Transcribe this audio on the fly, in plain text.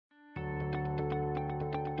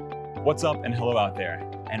What's up and hello out there,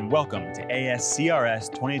 and welcome to ASCRS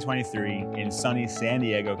 2023 in sunny San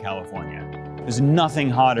Diego, California. There's nothing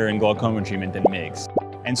hotter in glaucoma treatment than MIGS,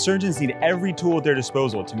 and surgeons need every tool at their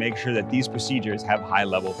disposal to make sure that these procedures have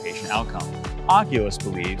high-level patient outcome. OCULUS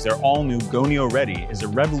believes their all-new GONIO Ready is a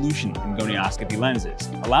revolution in gonioscopy lenses,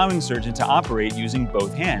 allowing surgeons to operate using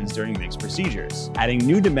both hands during MIGS procedures, adding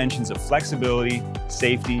new dimensions of flexibility,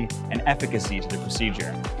 safety, and efficacy to the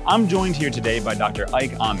procedure. I'm joined here today by Dr.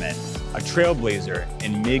 Ike Ahmed, a trailblazer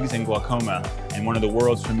in MIGS and glaucoma and one of the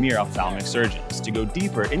world's premier ophthalmic surgeons, to go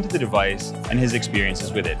deeper into the device and his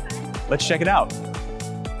experiences with it. Let's check it out.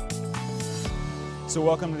 So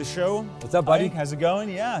welcome to the show. What's up, buddy? Ike, how's it going?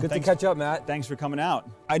 Yeah. Good to catch up, Matt. Thanks for coming out.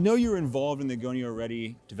 I know you're involved in the GONIO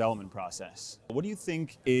Ready development process. What do you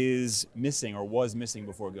think is missing or was missing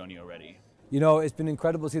before GONIO Ready? You know, it's been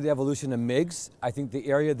incredible to see the evolution of MIGS. I think the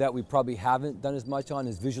area that we probably haven't done as much on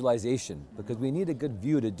is visualization, because we need a good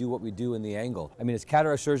view to do what we do in the angle. I mean, as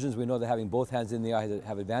cataract surgeons, we know that having both hands in the eye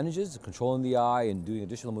have advantages, controlling the eye and doing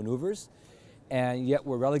additional maneuvers. And yet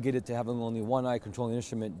we're relegated to having only one eye controlling the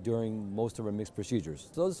instrument during most of our MIGS procedures.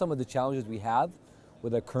 So those are some of the challenges we have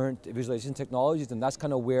with our current visualization technologies, and that's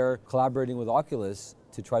kind of where collaborating with OCULUS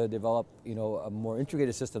to try to develop, you know, a more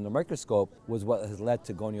integrated system, the microscope, was what has led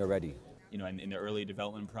to GONIO Ready. You know, in the early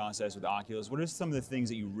development process with OCULUS, what are some of the things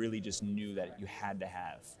that you really just knew that you had to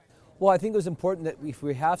have? Well, I think it was important that if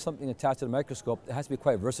we have something attached to the microscope, it has to be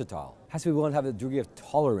quite versatile. It has to be willing to have a degree of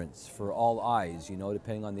tolerance for all eyes, you know,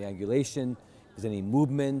 depending on the angulation. If there's any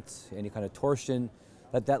movement, any kind of torsion,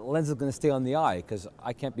 that lens is going to stay on the eye, because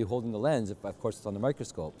I can't be holding the lens if, of course, it's on the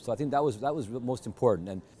microscope. So I think that was most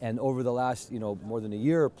important. And over the last, you know, more than a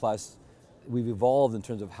year plus, we've evolved in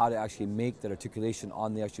terms of how to actually make that articulation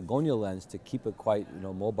on the actual GONIO lens to keep it quite, you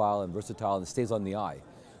know, mobile and versatile and it stays on the eye.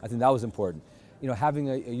 I think that was important. You know, having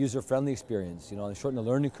a user-friendly experience, you know, and shortening the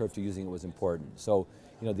learning curve to using it was important. So,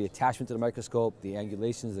 you know, the attachment to the microscope, the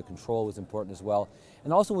angulations, the control was important as well.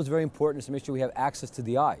 And also what's very important is to make sure we have access to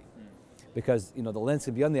the eye. Because, you know, the lens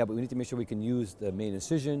can be on the eye, but we need to make sure we can use the main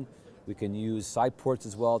incision, we can use side ports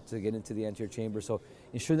as well to get into the anterior chamber. So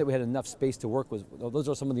ensuring that we had enough space to work with, those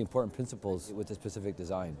are some of the important principles with this specific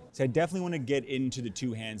design. So I definitely want to get into the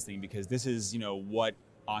two hands thing, because this is, you know, what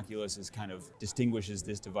OCULUS is kind of distinguishes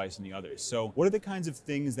this device from the others. So what are the kinds of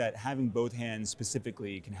things that having both hands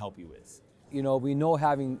specifically can help you with? You know, we know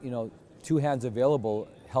having, you know, two hands available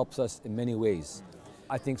helps us in many ways.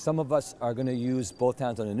 I think some of us are going to use both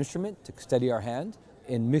hands on an instrument to steady our hand.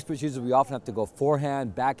 In MIGS procedures, we often have to go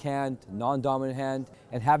forehand, backhand, non-dominant hand,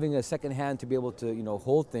 and having a second hand to be able to, you know,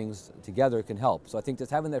 hold things together can help. So I think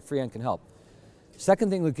just having that free hand can help. Second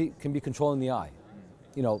thing can be controlling the eye.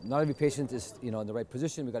 You know, not every patient is, you know, in the right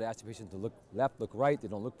position. We've got to ask the patient to look left, look right. They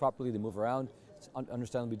don't look properly, they move around. It's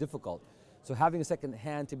understandably difficult. So having a second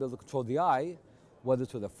hand to be able to control the eye, whether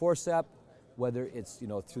it's with a forceps, whether it's, you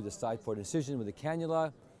know, through the side port incision with a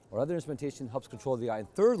cannula or other instrumentation, helps control the eye. And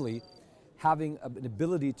thirdly, having an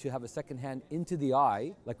ability to have a second hand into the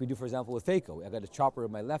eye, like we do, for example, with phaco. I got a chopper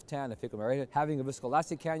with my left hand, a phaco with my right hand. Having a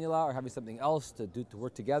viscoelastic cannula or having something else to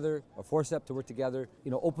work together, or forceps to work together,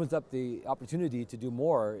 you know, opens up the opportunity to do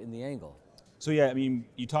more in the angle. So yeah, I mean,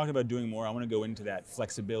 you talked about doing more. I want to go into that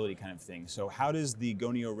flexibility kind of thing. So how does the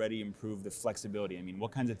GONIO Ready improve the flexibility? I mean,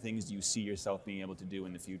 what kinds of things do you see yourself being able to do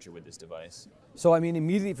in the future with this device? So I mean,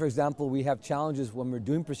 immediately, for example, we have challenges when we're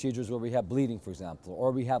doing procedures where we have bleeding, for example,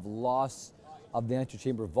 or we have loss of the anterior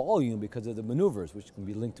chamber volume because of the maneuvers, which can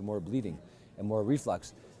be linked to more bleeding and more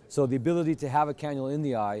reflux. So the ability to have a cannula in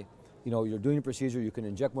the eye, you know, you're doing a procedure, you can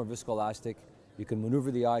inject more viscoelastic, you can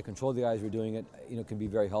maneuver the eye, control the eye as you're doing it, you know, can be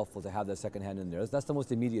very helpful to have that second hand in there. That's the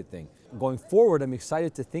most immediate thing. Going forward, I'm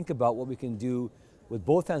excited to think about what we can do with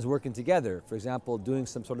both hands working together. For example, doing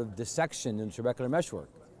some sort of dissection in trabecular meshwork,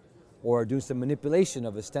 or doing some manipulation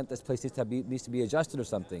of a stent that's placed needs to be adjusted or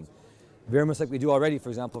something. Very much like we do already, for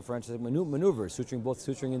example, for maneuvers,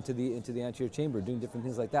 suturing into the anterior chamber, doing different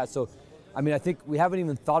things like that. So, I mean, I think we haven't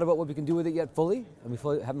even thought about what we can do with it yet fully, and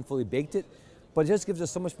we haven't fully baked it. But it just gives us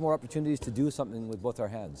so much more opportunities to do something with both our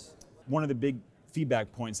hands. One of the big feedback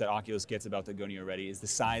points that OCULUS gets about the GONIO Ready is the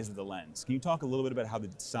size of the lens. Can you talk a little bit about how the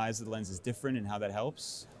size of the lens is different and how that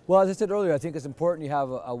helps? Well, as I said earlier, I think it's important you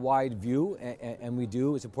have a wide view, and we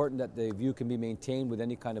do. It's important that the view can be maintained with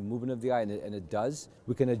any kind of movement of the eye, and it does.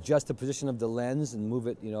 We can adjust the position of the lens and move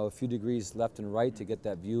it, you know, a few degrees left and right to get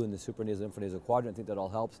that view in the supranasal and infranasal quadrant. I think that all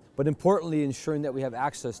helps. But importantly, ensuring that we have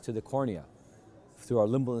access to the cornea through our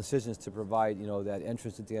limbal incisions to provide, you know, that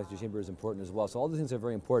entrance into the anterior chamber is important as well. So all these things are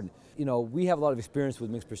very important. You know, we have a lot of experience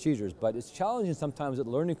with MIGS procedures, but it's challenging sometimes at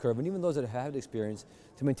the learning curve, and even those that have had experience,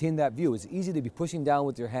 to maintain that view. It's easy to be pushing down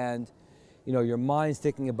with your hand you know, your mind's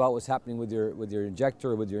thinking about what's happening with your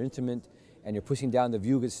injector or with your instrument, and you're pushing down the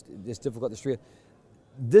view, it's difficult to straight.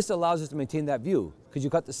 This allows us to maintain that view because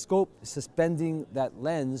you've got the scope suspending that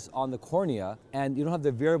lens on the cornea, and you don't have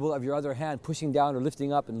the variable of your other hand pushing down or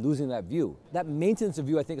lifting up and losing that view. That maintenance of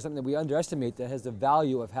view, I think, is something that we underestimate that has the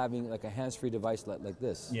value of having like a hands-free device like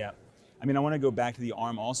this. Yeah. I mean, I want to go back to the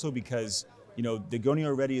arm also because, you know, the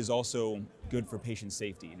GONIO Ready is also good for patient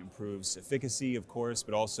safety. It improves efficacy, of course,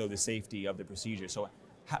 but also the safety of the procedure. So,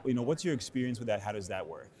 you know, what's your experience with that? How does that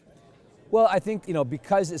work? Well, I think, you know,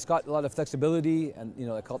 because it's got a lot of flexibility and, you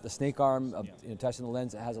know, I call it the snake arm of, you know, attached to the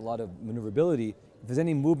lens, it has a lot of maneuverability. If there's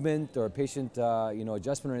any movement or patient, you know,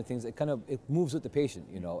 adjustment or anything, it moves with the patient,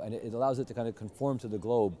 you know, and it allows it to kind of conform to the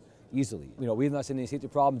globe easily. You know, we've not seen any safety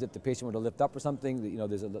problems if the patient were to lift up or something. You know,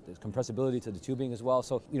 there's compressibility to the tubing as well.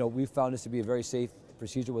 So, you know, we've found this to be a very safe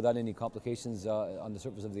procedure without any complications on the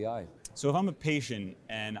surface of the eye. So if I'm a patient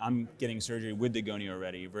and I'm getting surgery with the GONIO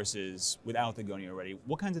Ready versus without the GONIO Ready,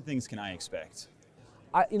 what kinds of things can I expect?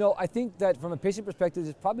 You know, I think that from a patient perspective,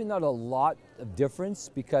 there's probably not a lot of difference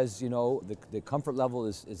because, you know, the comfort level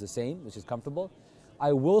is the same, which is comfortable.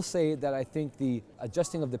 I will say that I think the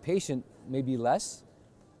adjusting of the patient may be less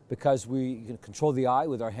because we can control the eye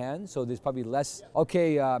with our hands, so there's probably less,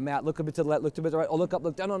 okay, Matt, look a bit to the left, look a bit to the right, oh, look up,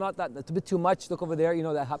 look down, no, not that, that's a bit too much, look over there, you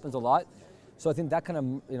know, that happens a lot. So I think that kind of,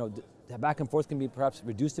 you know, back and forth can be perhaps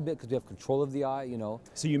reduced a bit because we have control of the eye, you know.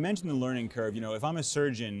 So you mentioned the learning curve. You know, if I'm a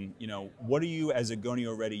surgeon, you know, what are you as a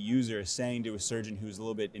GONIO Ready user saying to a surgeon who's a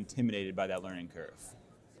little bit intimidated by that learning curve?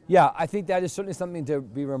 Yeah, I think that is certainly something to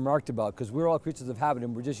be remarked about because we're all creatures of habit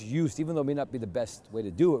and we're just used, even though it may not be the best way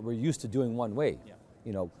to do it, we're used to doing one way. Yeah.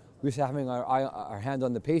 You know, we're used to having our hand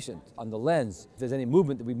on the patient, on the lens. If there's any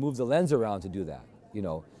movement, that we move the lens around to do that, you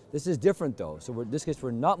know. This is different though. So in this case,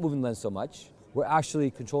 we're not moving the lens so much. We're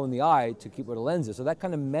actually controlling the eye to keep where the lens is. So that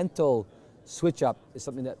kind of mental switch up is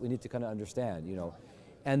something that we need to kind of understand, you know.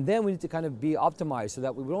 And then we need to kind of be optimized so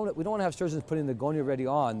that we don't want to have surgeons putting the GONIO Ready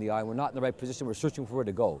on the eye. We're not in the right position. We're searching for where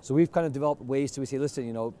to go. So we've kind of developed ways to say, listen,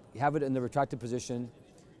 you know, have it in the retracted position,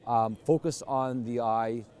 focus on the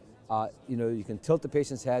eye. You know, you can tilt the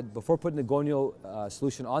patient's head before putting the GONIO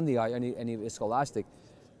solution on the eye, any viscoelastic.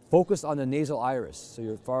 Focus on the nasal iris, so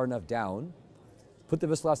you're far enough down. Put the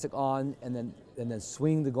viscoelastic on, and then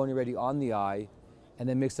swing the GONIO Ready on the eye, and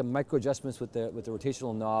then make some micro adjustments with the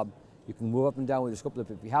rotational knob. You can move up and down with your scope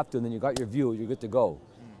if you have to, and then you got your view. You're good to go.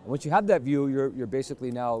 And once you have that view, you're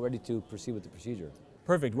basically now ready to proceed with the procedure.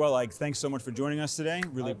 Perfect. Well, Ike, thanks so much for joining us today.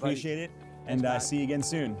 Really appreciate it, and Thanks, see you again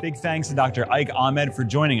soon. Big thanks to Dr. Ike Ahmed for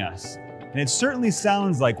joining us. And it certainly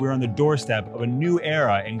sounds like we're on the doorstep of a new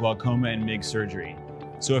era in glaucoma and MIGS surgery.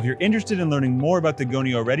 So if you're interested in learning more about the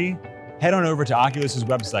GONIO Ready, head on over to OCULUS's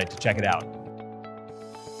website to check it out.